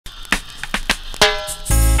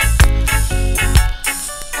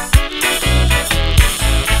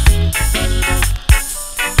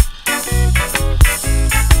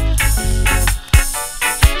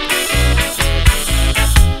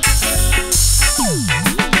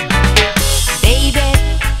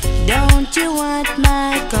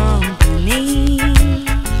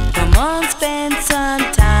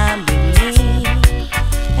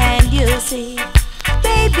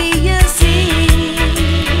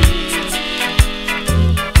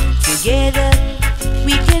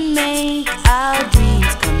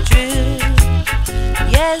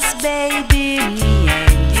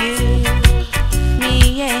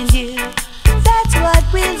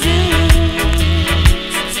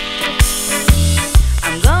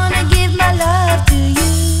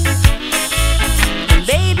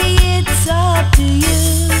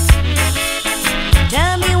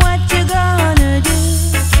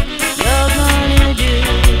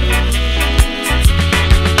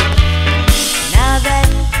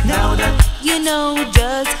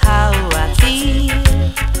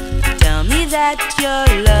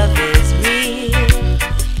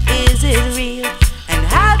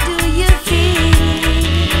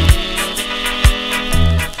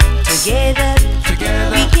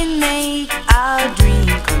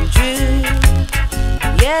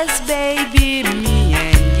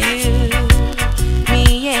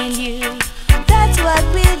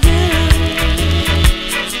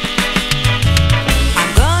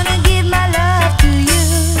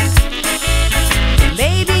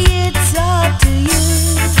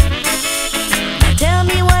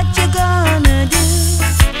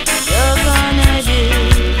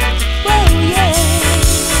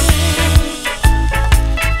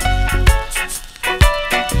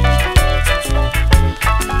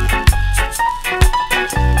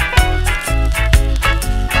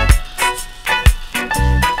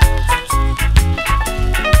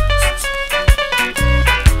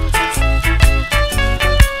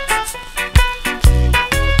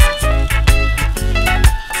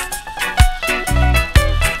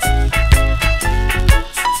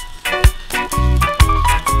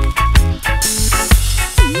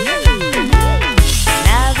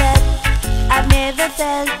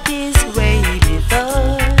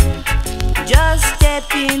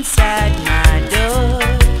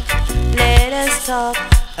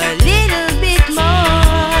a little bit more.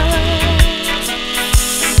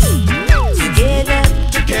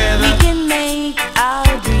 Together we can make our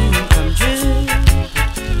dream come true.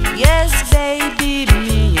 Yes, baby,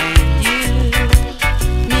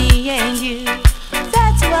 me and you,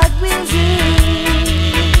 that's what we'll do.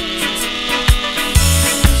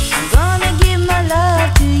 I'm gonna give my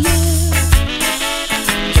love to you,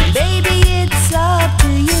 and baby, it's up to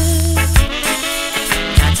you.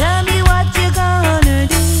 Now tell me what you're gonna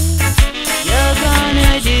do. You're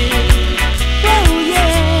gonna do. Oh yeah.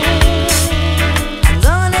 I'm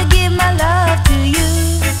gonna give my love to you,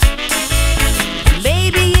 and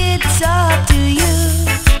baby, it's up to you.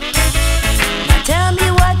 Now tell me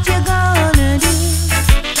what you're gonna do.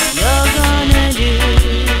 You're gonna do.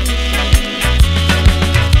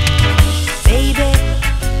 Baby,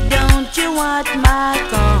 don't you want my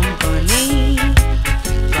company?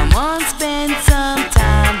 Come on, spend some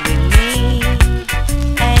time with me,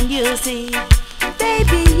 and you'll see